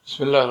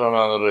بسم الله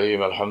الرحمن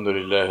الرحيم الحمد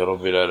لله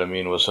رب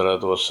العالمين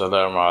والصلاة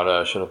والسلام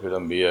على أشرف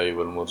الأنبياء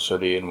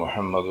والمرسلين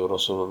محمد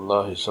رسول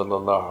الله صلى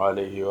الله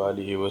عليه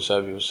وآله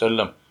وصحبه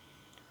وسلم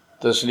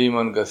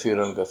تسليما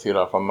كثيرا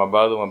كثيرا. From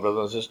بعد, my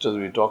brothers and sisters,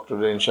 we talk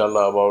today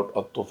inshallah about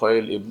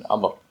At-Tufail ibn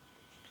Amr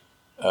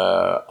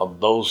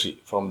Ad-Dawsi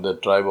from the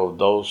tribe of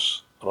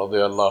Daws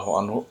radiyallahu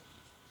anhu.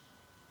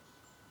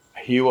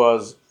 He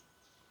was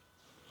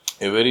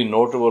a very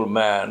notable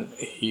man.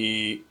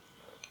 He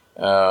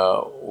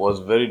was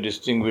very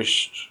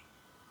distinguished,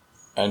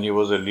 and he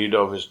was a leader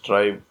of his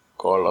tribe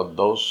called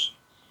Ad-Daws.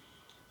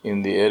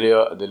 In the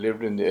area, they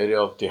lived in the area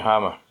of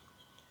Tihama,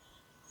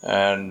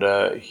 and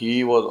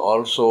he was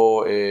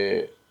also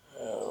a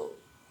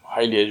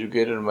highly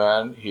educated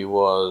man. He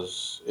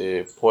was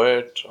a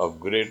poet of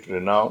great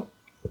renown,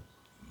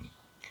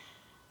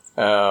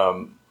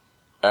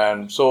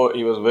 and so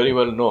he was very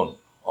well known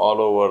all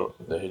over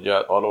the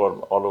Hijaz,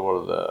 all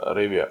over the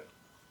Arabia.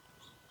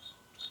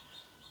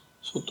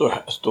 So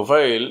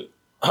Tufail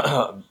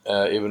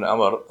ibn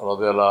Amr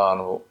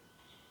radiallahu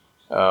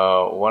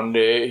anhu, one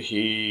day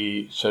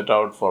he set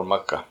out for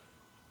Mecca.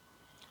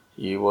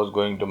 He was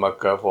going to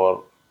Mecca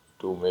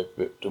to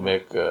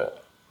make the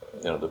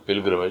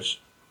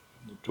pilgrimage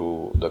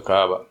to the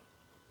Kaaba,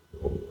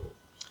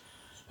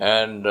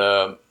 and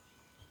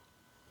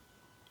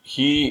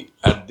he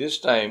at this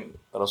time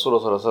Rasulullah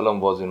sallallahu alaihi wasallam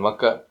was in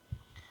Mecca,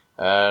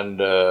 and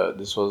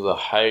this was the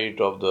height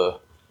of the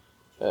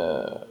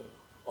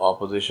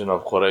opposition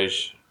of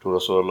Quraysh to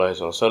Rasulullah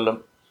sallallahu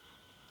alaihi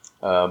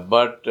wasallam.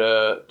 But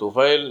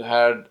Tufail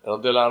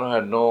radiallahu anhu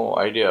had no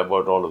idea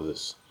about all of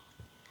this.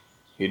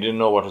 He didn't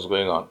know what was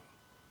going on.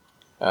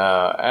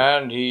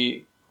 And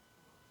he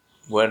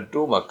went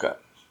to Makkah.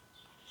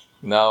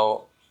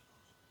 Now,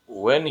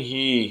 when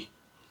he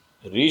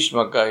reached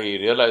Makkah, he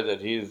realized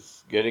that he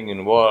is getting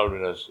involved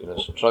in a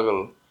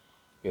struggle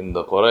in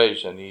the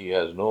Quraysh, and he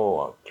has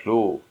no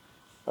clue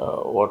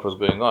what was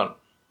going on.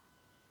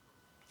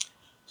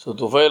 So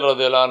Tufail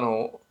radiallahu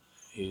anhu,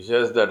 he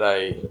says that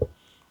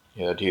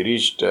he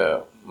reached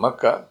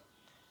Makkah,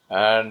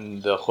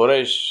 and the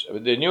Quraysh,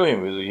 they knew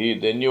him.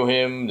 They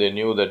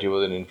knew that he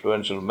was an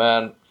influential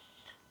man.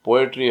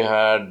 Poetry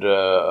had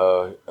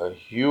a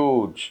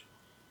huge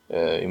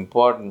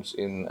importance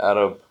in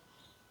the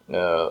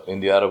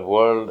Arab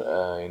world,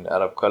 in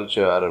Arab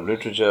culture, Arab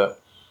literature.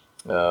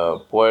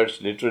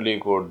 Poets literally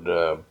could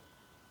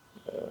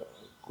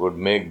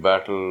make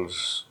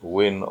battles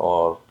win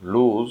or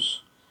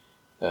lose.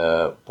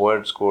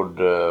 Poets could,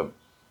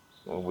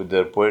 with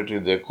their poetry,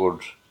 they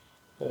could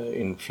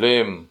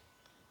inflame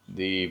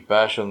the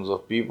passions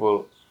of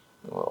people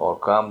or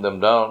calm them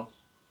down.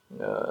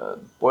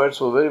 Poets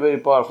were very, very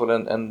powerful,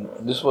 and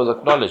this was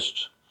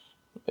acknowledged.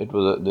 It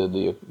was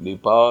the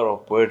power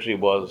of poetry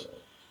was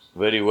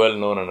very well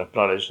known and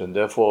acknowledged, and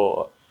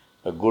therefore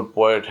a good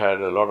poet had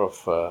a lot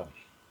of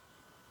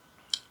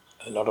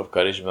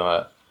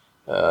charisma,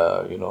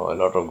 a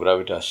lot of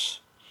gravitas.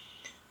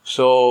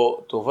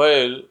 So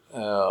Tufail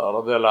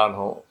radiallahu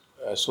anhu,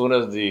 as soon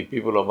as the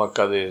people of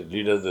Makkah, the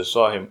leaders, they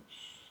saw him,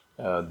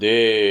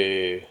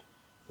 they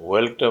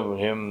welcomed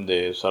him,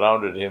 they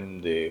surrounded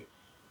him, they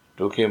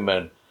took him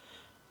and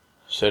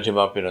set him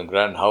up in a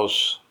grand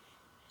house,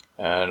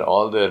 and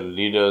all their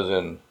leaders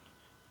and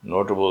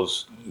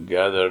notables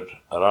gathered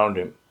around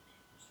him.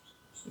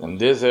 And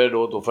they said,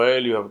 "O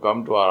Tufail, you have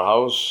come to our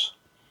house.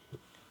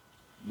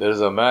 There is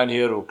a man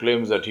here who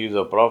claims that he is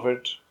a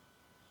prophet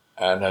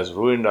and has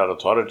ruined our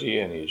authority,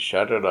 and he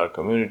shattered our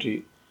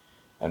community,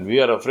 and we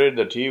are afraid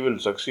that he will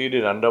succeed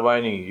in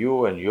undermining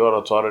you and your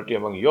authority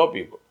among your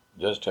people,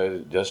 just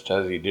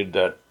as he did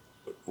that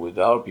with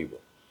our people.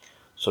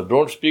 So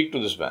don't speak to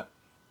this man,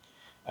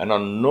 and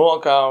on no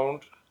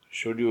account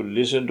should you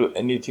listen to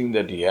anything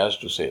that he has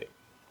to say."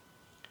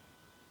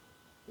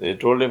 They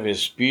told him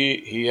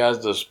he has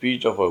the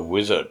speech of a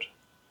wizard,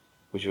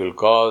 which will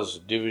cause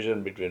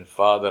division between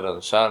father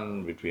and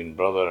son, between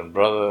brother and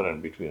brother,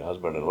 and between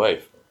husband and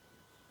wife.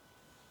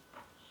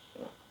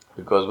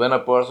 Because when a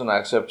person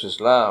accepts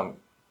Islam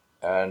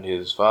and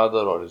his father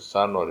or his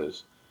son or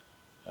his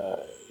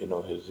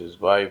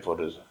wife or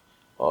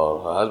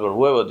her husband,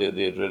 whoever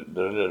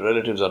the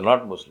relatives are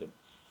not Muslim,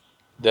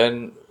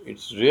 then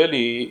it's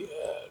really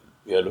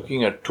we are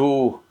looking at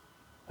two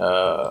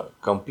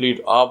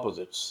complete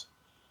opposites.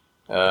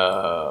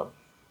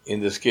 In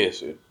this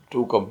case,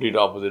 two complete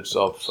opposites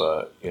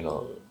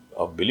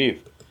of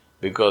belief,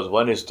 because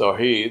one is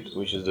Tawheed,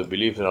 which is the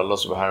belief in Allah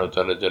subhanahu wa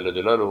ta'ala Jalla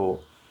Jalaluhu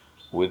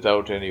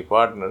without any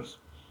partners,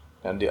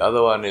 and the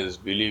other one is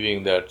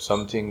believing that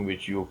something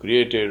which you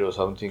created or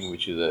something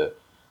which is a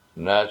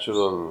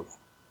natural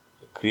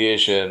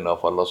creation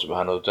of Allah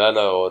subhanahu wa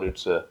ta'ala, or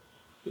it's a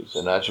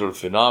natural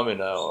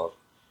phenomena, or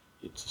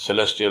it's a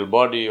celestial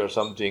body or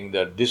something,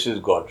 that this is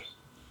God.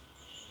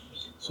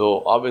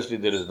 So obviously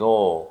there is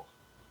no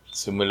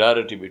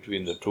similarity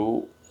between the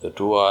two. The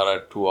two are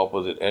at two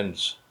opposite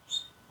ends,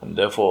 and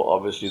therefore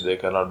obviously there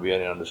cannot be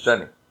any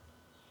understanding.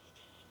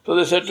 So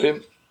they said to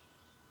him,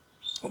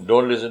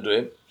 "Don't listen to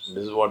him.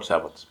 This is what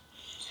happens."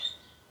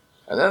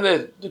 And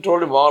then they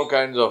told him all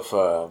kinds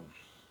of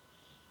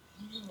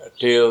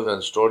tales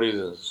and stories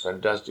and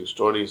fantastic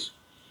stories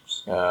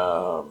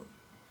uh,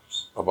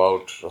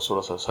 about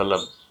Rasulullah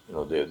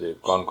Sallallahu. They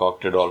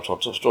concocted all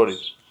sorts of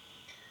stories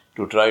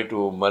to try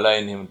to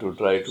malign him, to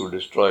try to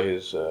destroy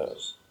his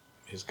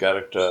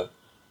character,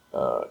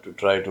 to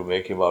try to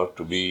make him out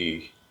to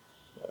be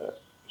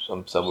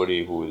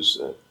somebody who is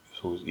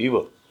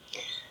evil.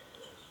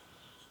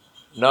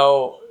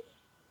 Now,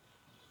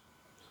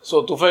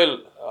 so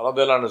Tufail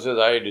radiallahu anhu says,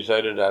 I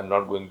decided I am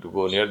not going to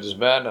go near this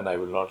man and I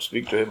will not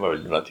speak to him, I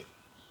will do nothing.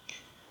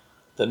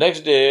 The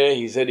next day,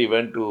 he said he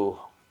went to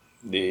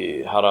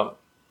the haram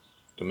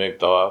to make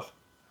tawaf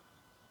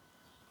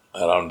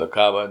around the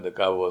Kaaba, and the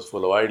Kaaba was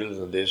full of idols,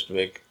 and they used to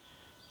make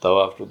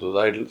tawaf to those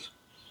idols.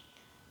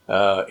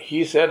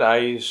 He said,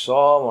 I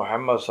saw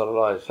Muhammad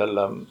sallallahu alaihi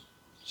wasallam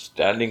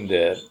standing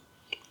there,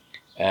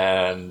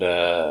 and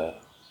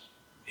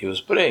he was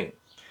praying.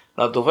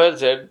 Now Tufail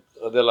said,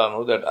 radiallahu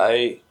anhu, that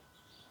I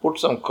put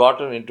some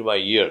cotton into my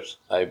ears.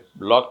 I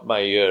blocked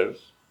my ears,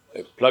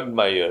 I plugged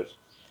my ears,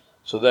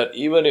 so that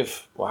even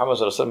if Muhammad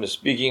sallallahu alaihi wasallam is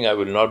speaking, I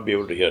will not be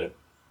able to hear him.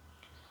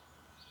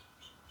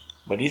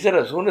 But he said,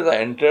 as soon as I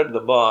entered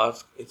the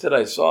mosque, he said,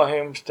 I saw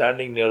him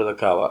standing near the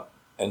Kaaba,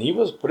 and he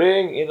was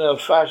praying in a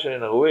fashion,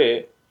 in a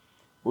way,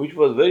 which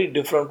was very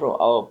different from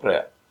our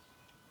prayer.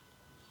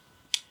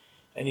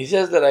 And he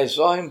says that I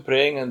saw him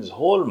praying, and this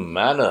whole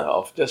manner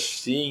of just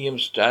seeing him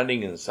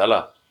standing in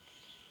Salah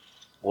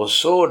was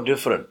so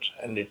different,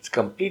 and it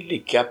completely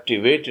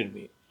captivated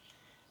me.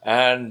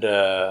 And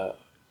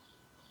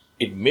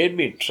it made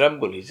me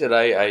tremble. He said,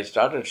 I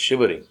started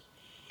shivering,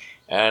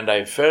 and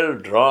I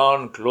felt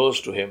drawn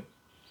close to him.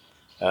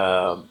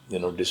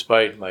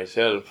 Despite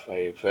myself,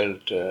 I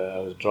felt I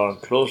was drawn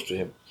close to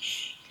him.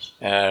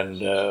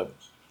 And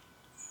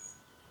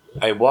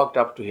I walked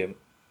up to him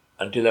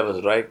until I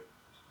was right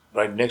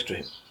next to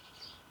him.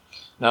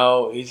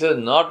 Now, he says,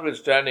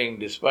 notwithstanding,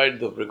 despite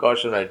the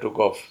precaution I took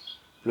of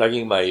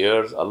plugging my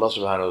ears, Allah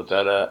subhanahu wa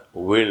ta'ala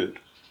willed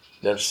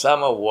that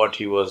some of what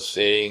he was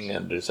saying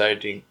and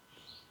reciting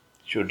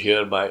should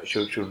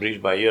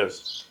reach my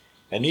ears.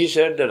 And he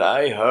said that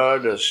I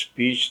heard a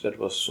speech that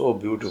was so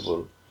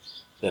beautiful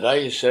that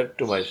I said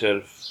to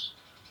myself,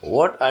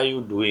 what are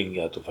you doing,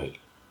 Ya Tufail?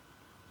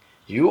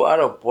 You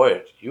are a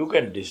poet. You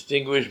can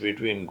distinguish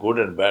between good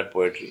and bad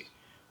poetry.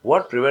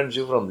 What prevents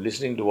you from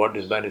listening to what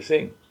this man is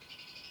saying?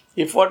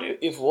 If what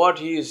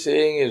he is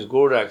saying is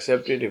good,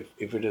 accept it.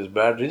 If it is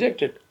bad,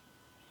 reject it.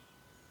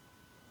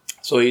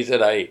 So he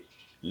said, I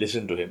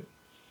listened to him.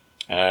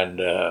 And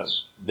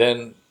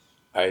then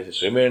I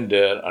remained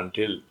there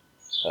until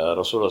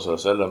Rasulullah Sallallahu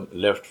Alaihi Wasallam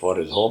left for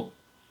his home.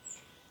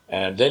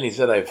 And then he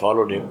said, I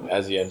followed him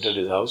as he entered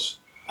his house.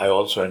 I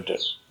also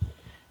entered.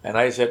 And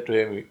I said to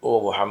him,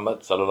 O Muhammad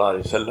Sallallahu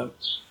Alaihi Wasallam,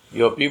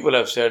 your people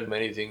have said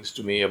many things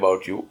to me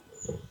about you,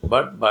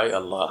 but by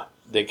Allah,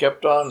 they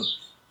kept on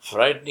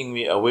frightening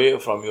me away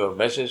from your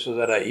message so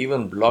that I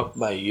even blocked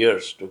my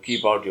ears to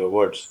keep out your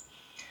words.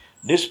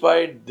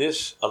 Despite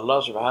this,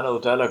 Allah subhanahu wa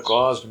ta'ala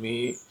caused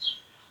me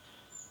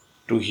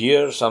to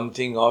hear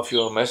something of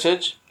your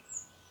message,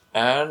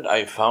 and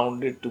I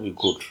found it to be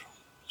good.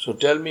 So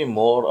tell me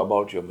more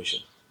about your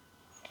mission.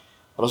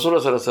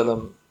 Rasulullah sallallahu alaihi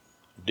wasallam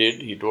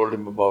did. He told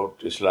him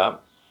about Islam.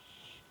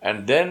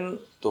 And then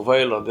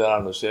Tufail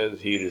radiallahu anhu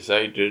says he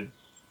recited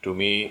to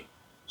me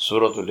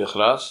Suratul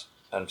Ikhlas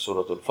and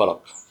Suratul Falaq.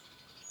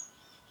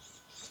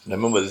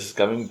 Remember, this is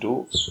coming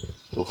to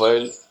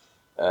Tufail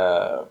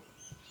radiallahu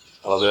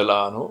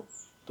anhu,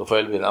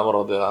 Tufail bin Amr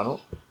radiallahu anhu,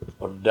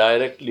 but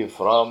directly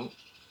from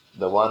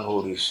the one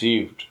who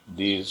received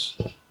these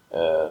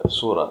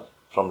surah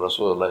from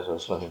Rasulullah sallallahu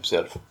alaihi wasallam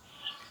himself.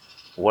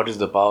 What is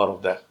the power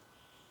of that?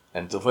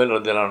 And Tufail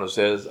radiallahu anhu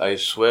says, I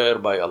swear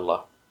by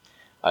Allah,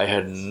 I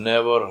had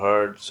never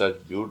heard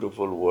such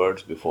beautiful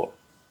words before.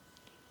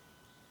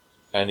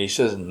 And he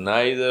says,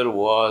 neither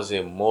was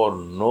a more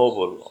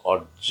noble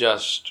or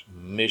just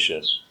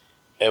mission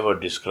ever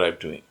described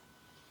to me.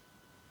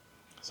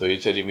 So he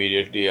said,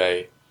 immediately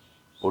I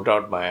put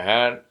out my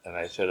hand and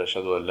I said,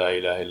 Ashhadu an la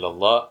ilaha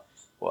illallah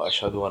wa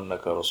ashhadu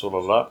annaka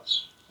Rasulullah.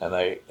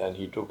 And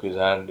he took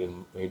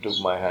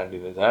my hand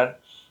in his hand,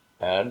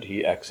 and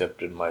he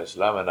accepted my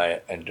Islam, and I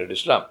entered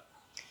Islam.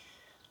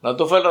 Now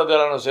Tufail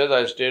radiallahu anhu says,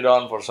 I stayed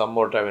on for some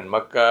more time in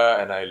Mecca,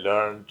 and I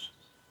learned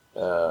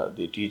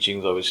the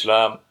teachings of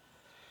Islam,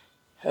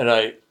 and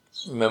I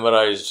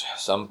memorized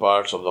some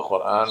parts of the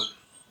Quran,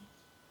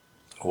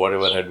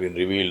 whatever had been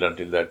revealed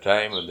until that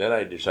time, and then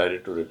I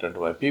decided to return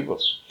to my people.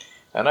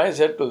 And I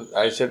said to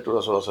Rasulullah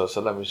sallallahu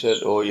alaihi wasallam, he said,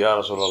 Oh Ya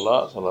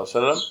Rasulullah sallallahu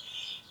alaihi wasallam,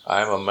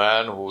 I am a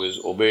man who is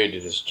obeyed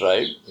in his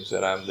tribe. He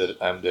said, I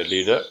am their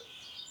leader.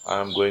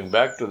 I am going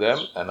back to them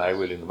and I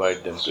will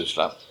invite them to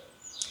Islam.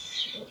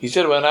 He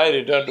said, when I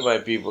returned to my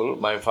people,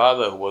 my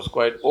father, who was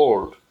quite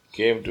old,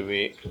 came to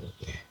me,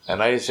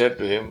 and I said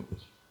to him,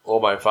 Oh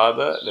my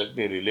father, let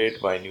me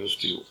relate my news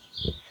to you.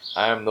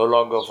 I am no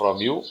longer from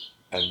you,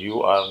 and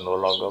you are no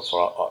longer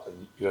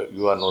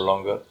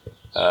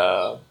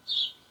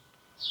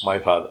my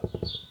father.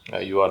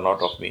 You are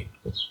not of me.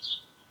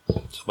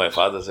 So my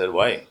father said,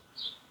 why?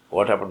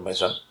 What happened, my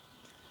son?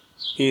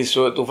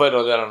 Tufail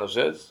radiallahu anhu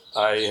says,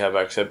 I have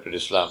accepted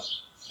Islam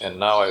and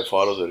now I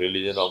follow the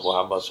religion of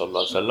Muhammad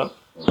sallallahu alaihi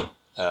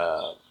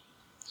wasallam,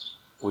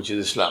 which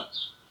is Islam.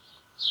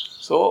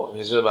 So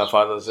he says, my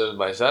father says,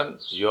 my son,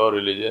 your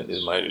religion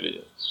is my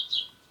religion.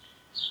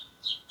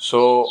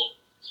 So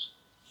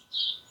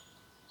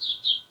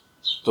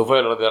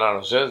Tufail radiallahu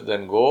anhu says,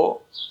 then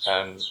go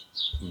and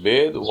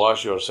bathe,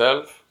 wash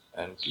yourself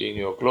and clean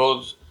your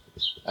clothes,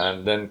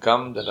 and then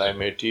come that I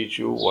may teach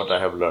you what I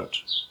have learnt.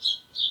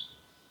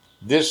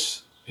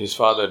 This his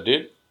father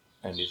did,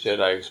 and he said,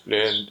 I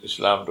explained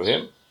Islam to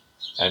him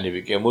and he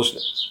became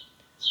Muslim.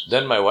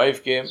 Then my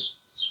wife came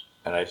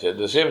and I said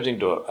the same thing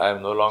to her. I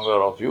am no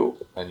longer of you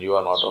and you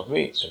are not of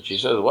me. And she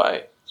says,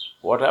 why?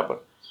 What happened?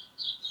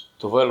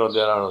 Tufail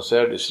radiallahu anhu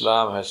said,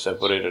 Islam has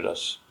separated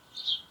us.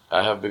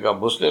 I have become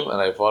Muslim and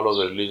I follow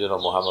the religion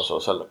of Muhammad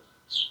sallallahu alaihi wasallam.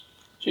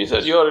 She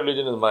said, your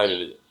religion is my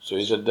religion. So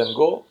he said, then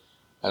go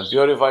and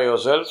purify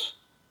yourself,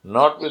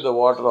 not with the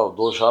water of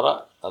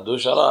Dushara.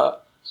 Dushara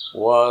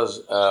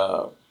was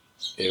a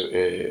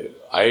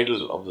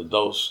idol of the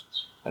Daws,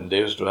 and they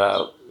used to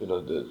have,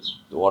 the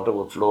water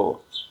would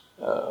flow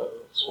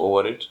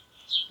over it,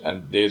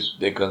 and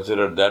they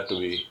considered that to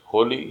be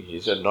holy. He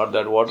said, not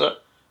that water,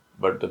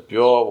 but the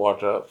pure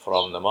water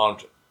from the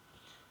mountain.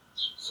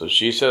 So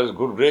she says,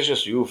 good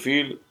gracious, you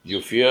fear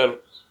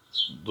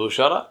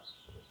Dushara?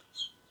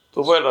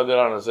 Tufail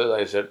radiallahu anhu says,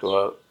 I said to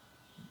her,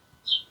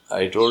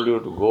 I told you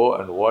to go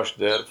and wash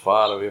there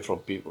far away from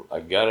people. I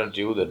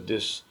guarantee you that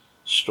this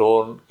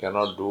stone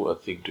cannot do a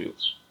thing to you.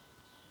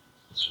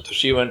 So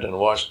she went and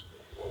washed,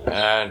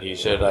 and he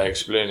said, I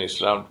explained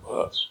Islam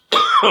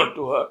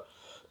to her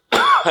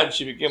and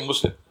she became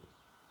Muslim.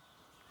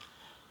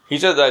 He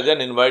says, I then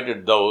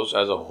invited those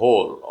as a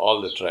whole,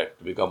 all the tribe,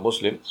 to become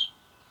Muslim.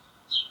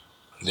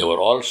 They were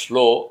all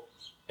slow,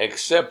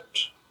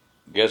 except,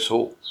 guess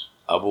who?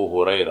 Abu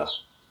Huraira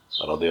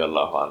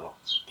radiyallahu anhu.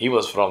 He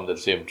was from the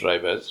same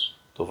tribe as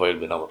Tufail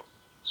bin Amr.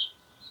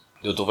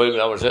 The Tufail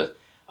bin Amr says,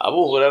 Abu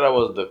Huraira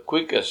was the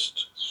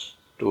quickest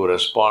to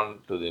respond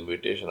to the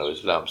invitation of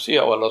Islam. See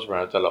how Allah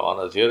subhanahu wa ta'ala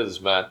honors. Here is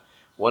this man,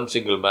 one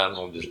single man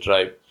from this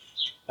tribe,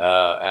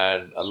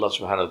 and Allah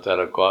subhanahu wa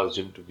ta'ala caused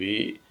him to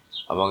be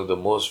among the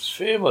most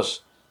famous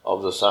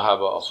of the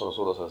Sahaba of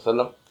Rasulullah sallallahu alaihi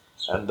wasallam,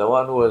 and the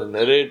one who has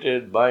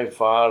narrated by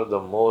far the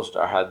most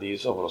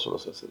ahadith of Rasulullah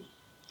sallallahu alaihi wasallam.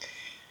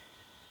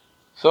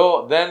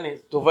 So then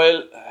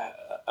Tufail,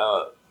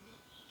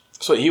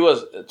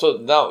 so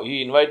now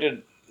he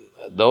invited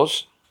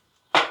those,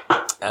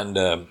 and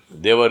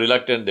they were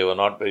reluctant, they were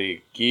not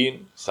very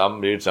keen,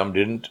 some did, some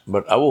didn't,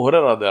 but Abu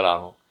Hurairah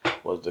radiallahu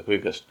anhu was the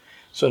quickest.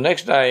 So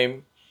next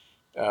time,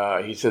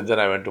 he said, then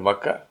I went to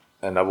Makkah,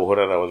 and Abu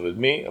Hurairah was with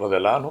me,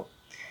 radiallahu anhu.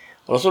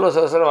 Rasulullah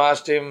sallallahu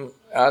alaihi wasallam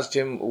asked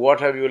him, what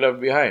have you left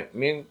behind?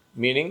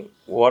 Meaning,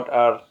 what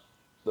are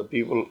the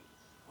people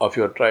of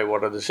your tribe,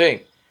 what are they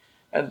saying?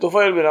 And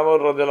Tufail bin Amr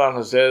radiallahu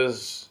anhu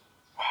says,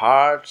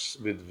 hearts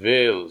with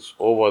veils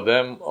over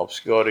them,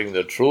 obscuring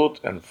the truth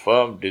and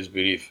firm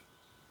disbelief.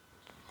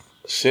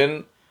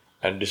 Sin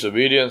and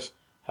disobedience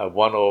have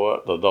won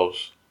over the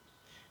those.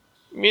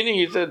 Meaning,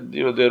 he said,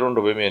 they don't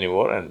obey me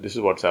anymore, and this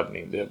is what's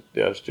happening.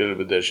 They are still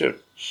with their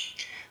shirk.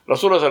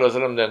 Rasulullah sallallahu alaihi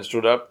wasallam then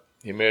stood up,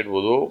 he made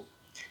wudu,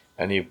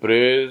 and he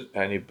prayed,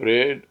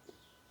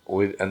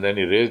 and then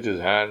he raised his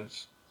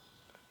hands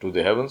to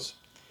the heavens.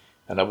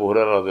 And Abu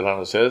Hurairah radiallahu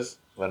anhu says,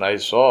 when I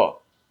saw,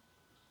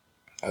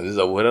 this is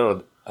Abu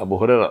Hurairah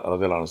radiallahu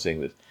anhu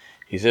saying this,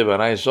 he said,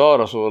 when I saw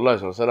Rasulullah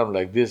sallallahu alaihi wasallam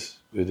like this,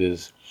 with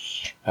his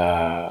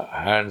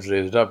hands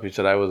raised up, he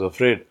said, I was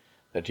afraid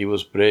that he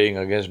was praying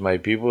against my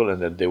people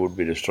and that they would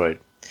be destroyed.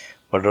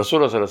 But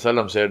Rasulullah sallallahu alaihi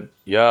wasallam said,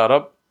 Ya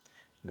Rab,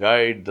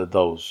 guide the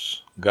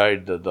those,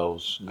 guide the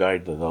those,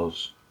 guide the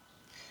those.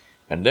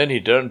 And then he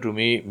turned to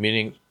me,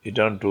 meaning he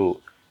turned to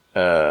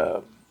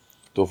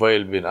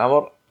Tufail bin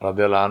Amr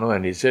radiallahu anhu,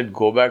 and he said,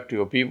 go back to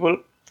your people,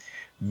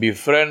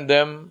 befriend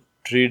them,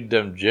 treat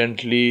them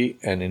gently,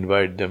 and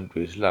invite them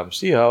to Islam.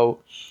 See how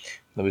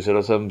Nabi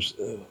sallallahu alaihi wasallam's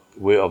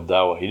way of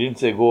dawah. He didn't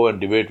say go and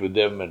debate with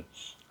them and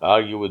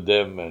argue with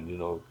them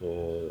and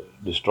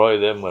destroy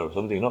them or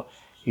something. No,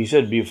 he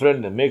said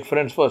befriend them, make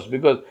friends first,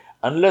 because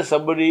unless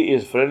somebody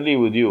is friendly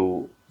with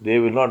you, they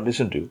will not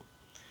listen to you.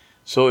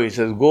 So he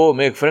says, go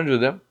make friends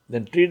with them,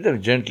 then treat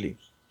them gently.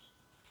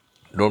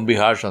 Don't be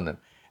harsh on them,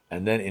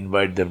 and then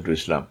invite them to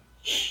Islam.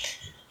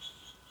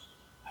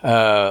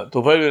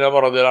 Tufail bin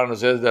Amr radiallahu anhu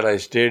says that I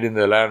stayed in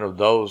the land of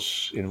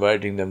Daws,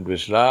 inviting them to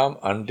Islam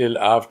until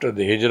after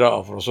the hijrah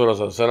of Rasulullah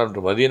sallallahu alaihi wasallam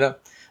to Medina,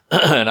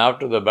 and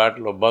after the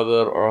battle of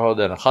Badr, Uhud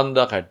and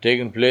Khandaq had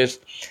taken place.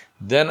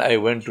 Then I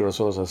went to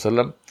Rasulullah sallallahu alaihi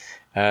wasallam,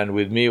 and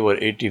with me were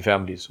 80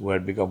 families who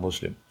had become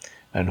Muslim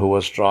and who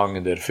were strong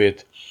in their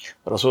faith.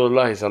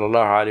 Rasulullah sallallahu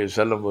alaihi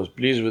wasallam was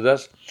pleased with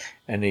us,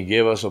 and he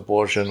gave us a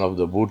portion of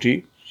the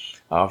booty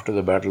after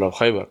the battle of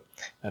Khaybar.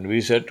 And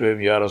we said to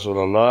him, Ya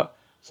Rasulullah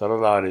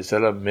sallallahu alaihi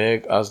wasallam,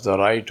 make us the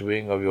right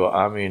wing of your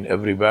army in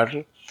every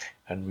battle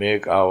and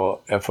make our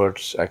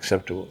efforts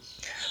acceptable.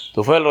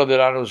 Tufail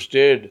radiallahu anhu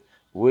stayed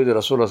with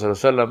Rasulullah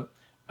sallallahu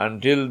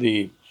until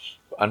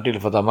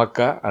Fatah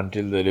Makkah,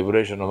 until the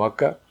liberation of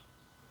Makkah.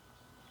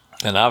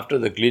 And after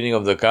the cleaning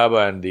of the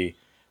Kaaba and the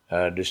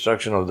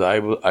destruction of the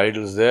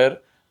idols there,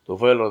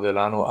 Tufail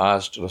radiallahu anhu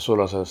asked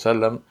Rasulullah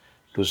sallallahu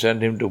to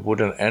send him to put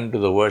an end to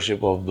the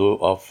worship of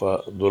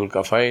Dhul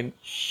Kafain,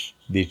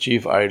 the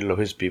chief idol of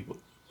his people.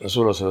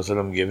 Rasulullah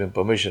sallallahu gave him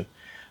permission.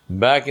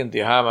 Back in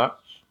Tihama,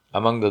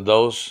 among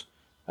those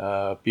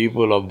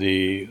people of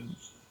the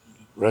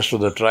rest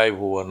of the tribe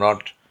who were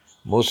not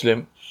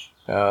Muslim,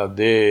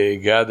 they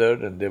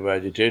gathered and they were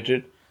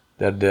agitated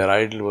that their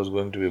idol was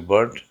going to be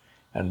burnt,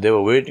 and they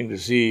were waiting to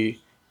see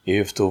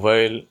if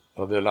Tufail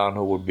radiallahu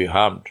anhu would be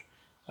harmed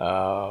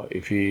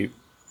if he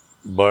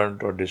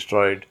burnt or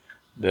destroyed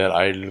their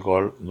idol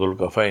called Dhul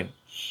Kafain.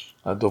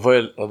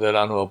 Tufail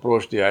radiallahu anhu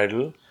approached the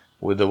idol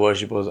with the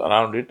worshippers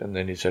around it, and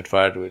then he set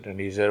fire to it. And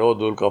he said, "O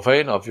Dhul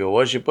Kafain, of your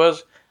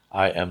worshippers,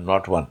 I am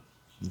not one."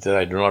 He said,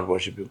 "I do not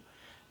worship you."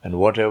 And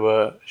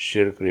whatever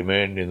shirk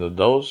remained in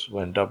those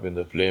went up in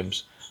the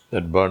flames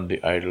that burned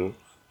the idol,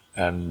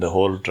 and the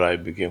whole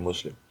tribe became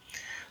Muslim.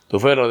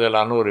 Tufail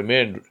radiallahu anhu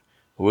remained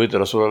with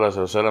Rasulullah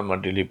sallallahu alaihi wasallam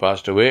until he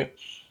passed away,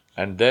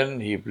 and then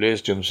he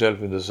placed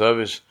himself in the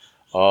service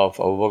of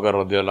Abu Bakr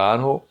radiallahu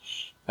anhu.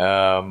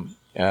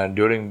 And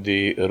during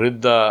the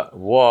Ridda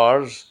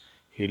wars,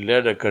 he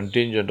led a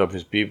contingent of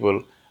his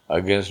people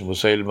against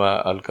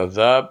Musaylima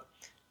al-Kadhab,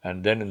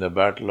 and then in the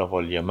battle of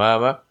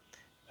Al-Yamama,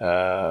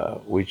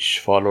 which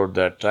followed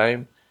that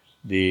time,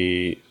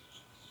 the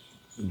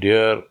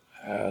dear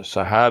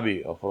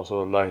Sahabi of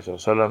Rasulullah sallallahu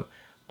alaihi wasallam,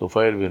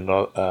 Tufail bin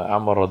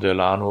Amr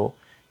radiallahu anhu,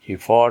 he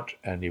fought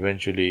and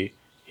eventually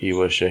he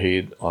was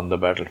shaheed on the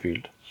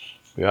battlefield.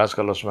 We ask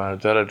Allah subhanahu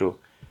wa ta'ala to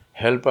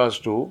help us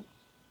to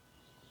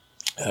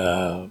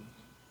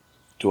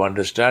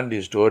understand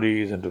these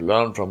stories and to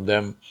learn from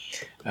them,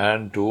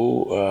 and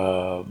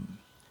to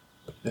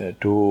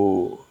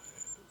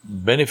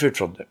benefit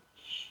from them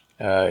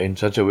in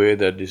such a way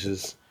that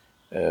this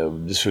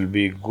will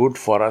be good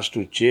for us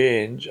to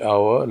change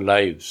our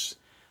lives.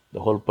 The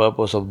whole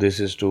purpose of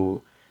this is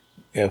to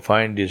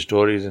find these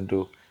stories and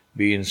to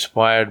be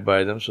inspired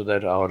by them so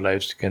that our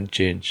lives can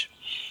change.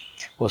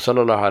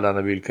 وصلى الله على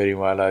نبي الكريم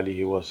وعلى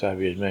آله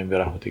وصحبه أجمعين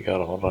برحمتك يا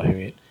أرحم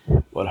الراحمين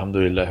والحمد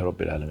لله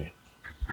رب العالمين.